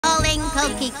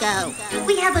Kokeko?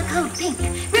 We have a code pink.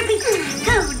 Repeat,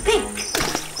 code pink.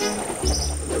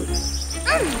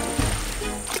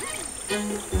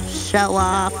 Show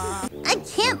off. I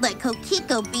can't let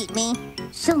Kokeko beat me.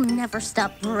 She'll never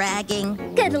stop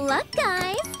bragging. Good luck,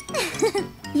 guys.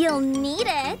 You'll need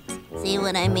it. See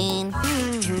what I mean?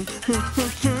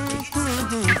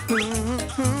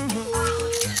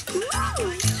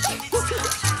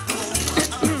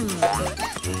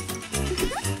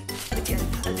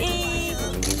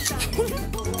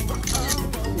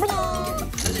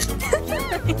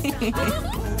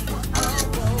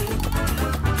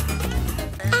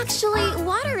 Actually,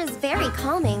 water is very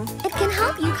calming. It can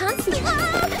help you concentrate.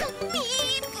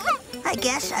 I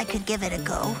guess I could give it a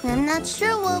go. I'm not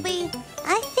sure, Wobie.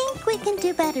 I think we can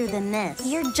do better than this.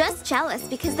 You're just jealous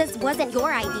because this wasn't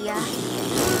your idea.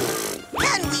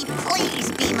 Can we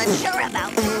please be mature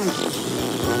about this?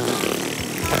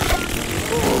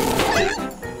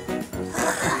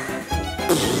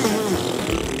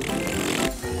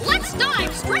 Let's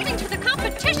dive straight into the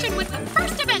competition with the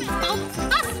first event, folks,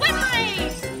 the swim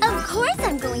race! Of course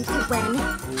I'm going to win.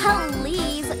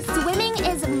 Please, swimming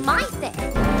is my thing.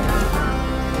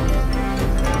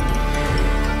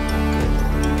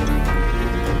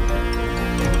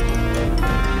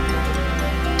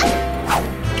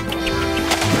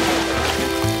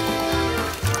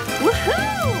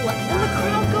 Woohoo! And the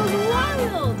crowd goes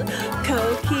wild!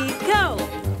 Kokeko!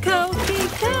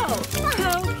 Kokeko!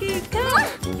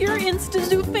 Kokeko! Your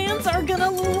Insta-Zoo fans are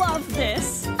gonna love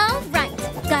this! All right,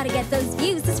 gotta get those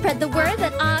views to spread the word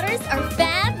that otters are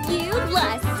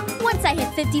fabulous. Once I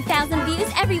hit 50,000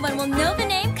 views, everyone will know the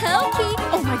name Koki.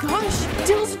 Oh my gosh!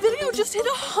 Dill's video just hit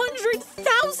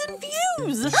 100,000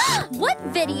 views! What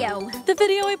video? The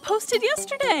video I posted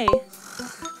yesterday.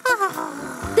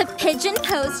 The pigeon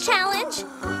pose challenge?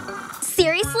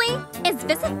 Seriously? Is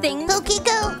this a thing?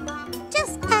 Kokeko,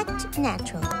 just act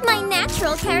natural. My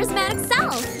natural charismatic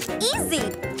self. Easy.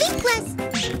 Think less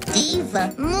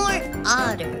diva, more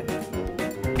otter.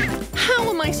 How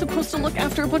am I supposed to look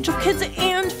after a bunch of kids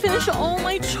and finish all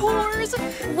my chores?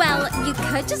 Well, you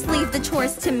could just leave the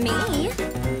chores to me.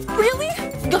 Really?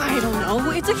 I don't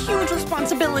know. It's a huge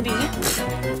responsibility.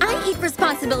 I eat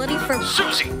responsibility for...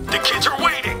 Susie, the kids are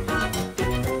waiting.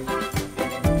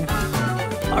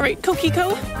 All right,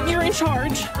 Kokeko, you're in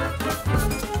charge.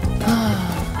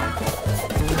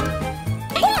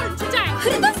 Born today! Who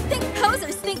do those think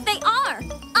posers think they are?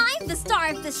 I'm the star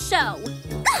of the show.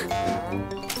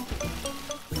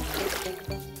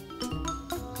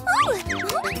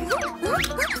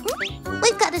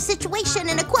 We've got a situation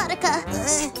in Aquatica.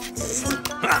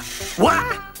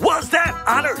 What? Was that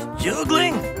otter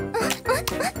juggling?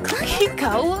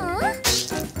 Kokeko?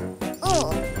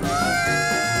 Oh,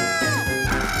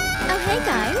 hey,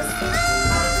 guys.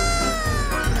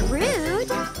 Rude.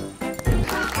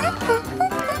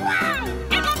 Wow!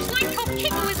 It looks like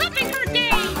Kokeko is upping her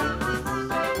game!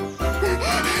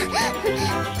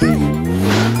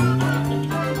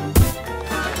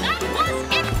 That was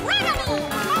incredible!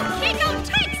 Kokeko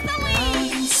takes the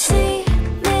lead! See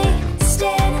me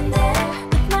standing there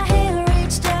with my hand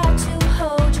reached out to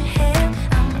hold your hand.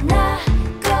 I'm not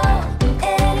going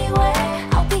anywhere.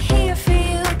 I'll be here for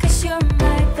you 'cause you're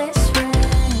my best friend.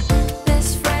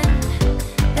 Best friend,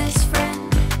 best friend,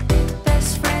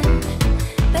 best friend,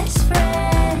 best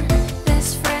friend,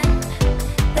 best friend,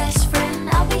 best friend.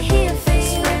 I'll be here for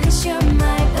you 'cause you're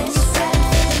my best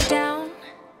friend. Down,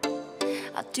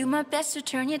 I'll do my best to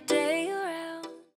turn your day